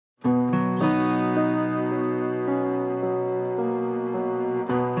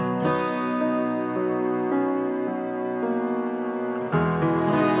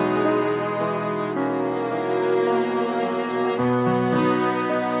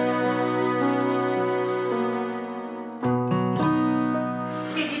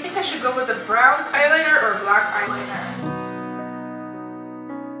should go with a brown eyeliner or black eyeliner.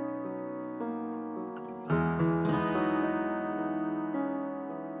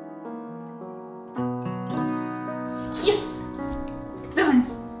 Yes! It's done!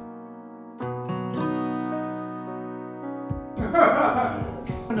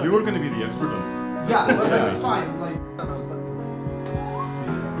 You were going to be the expert on. Yeah, that's fine. Like,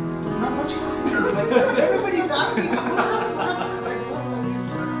 not much. Like, everybody's asking.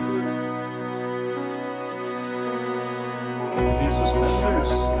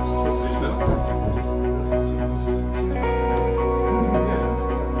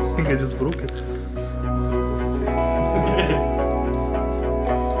 I think I just broke it.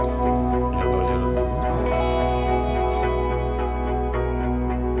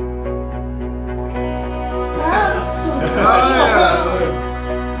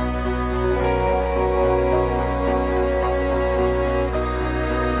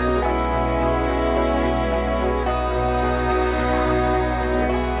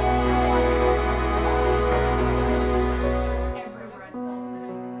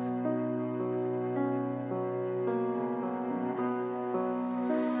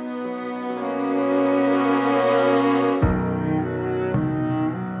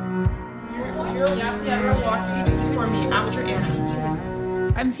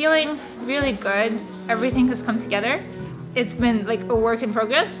 I'm feeling really good. Everything has come together. It's been like a work in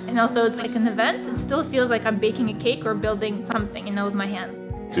progress, and although it's like an event, it still feels like I'm baking a cake or building something, you know, with my hands.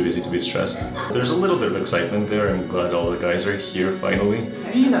 Too busy to be stressed. There's a little bit of excitement there. I'm glad all the guys are here finally.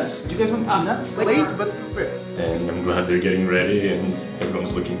 Peanuts. Do you guys want peanuts? Late but prepared. And I'm glad they're getting ready and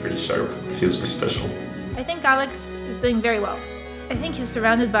everyone's looking pretty sharp. It feels pretty special. I think Alex is doing very well. I think he's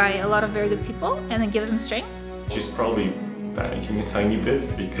surrounded by a lot of very good people, and it gives him strength. She's probably panicking a tiny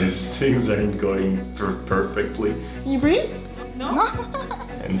bit because things aren't going perfectly. Can you breathe? No?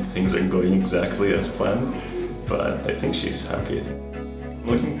 And things aren't going exactly as planned, but I think she's happy. I'm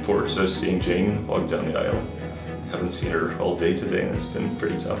looking forward to seeing Jane walk down the aisle. I haven't seen her all day today and it's been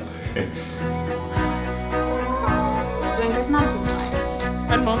pretty tough. Jenka's not doing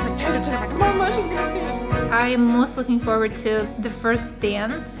right. And Mom's like, I'm like, Mama, she's gonna fail. I'm most looking forward to the first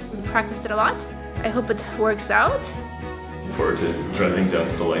dance. We practiced it a lot. I hope it works out. Looking forward to driving down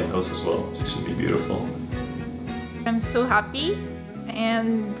to the lighthouse as well. It should be beautiful. I'm so happy,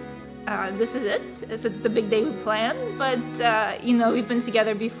 and this is it. It's the big day we planned, but you know, we've been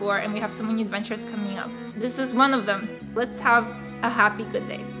together before and we have so many adventures coming up. This is one of them. Let's have a happy, good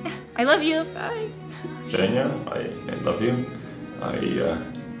day. I love you. Bye. Zhenya, I love you. I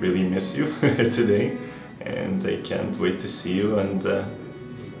really miss you today, and I can't wait to see you and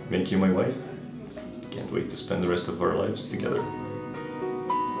make you my wife. Can't wait to spend the rest of our lives together.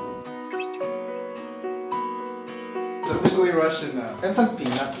 It's officially Russian now. And some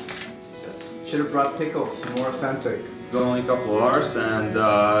peanuts. Should have brought pickles, more authentic. Only a couple of hours, and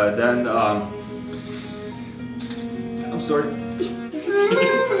then I'm sorry.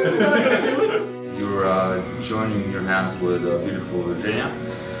 You're joining your hands with beautiful Zhenya,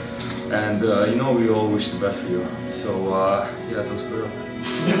 and you know we all wish the best for you. So yeah, that's good.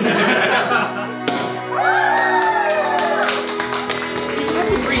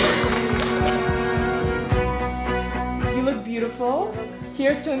 You look beautiful.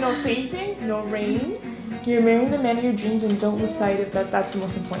 Here's to no fainting, no rain. You're marrying the man of your dreams, and don't lose sight of that. That's the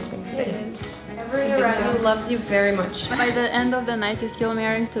most important thing today. Everyone around you loves you very much. By the end of the night, you're still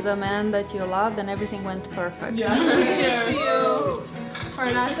married to the man that you loved, and everything went perfect. Yeah. Cheers to you for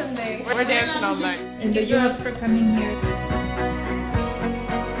an awesome day. We're dancing all night. Thank you girls for coming here.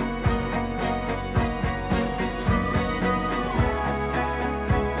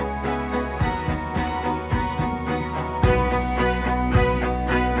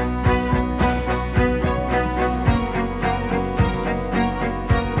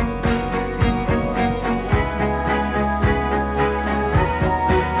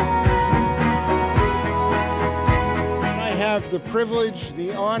 The privilege,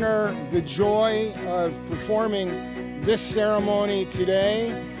 the honor, the joy of performing this ceremony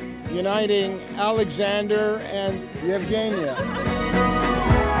today, uniting Alexander and Yevgenia.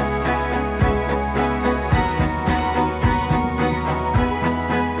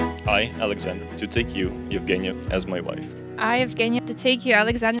 I, Alexander, to take you, Yevgenia, as my wife. I, Evgenia, to take you,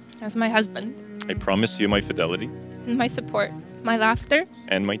 Alexander, as my husband. I promise you my fidelity. And my support, my laughter.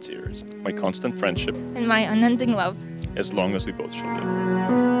 And my tears, my constant friendship. And my unending love. As long as we both shall live.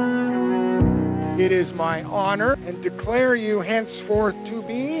 It is my honor and declare you henceforth to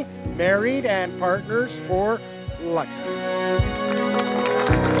be married and partners for life.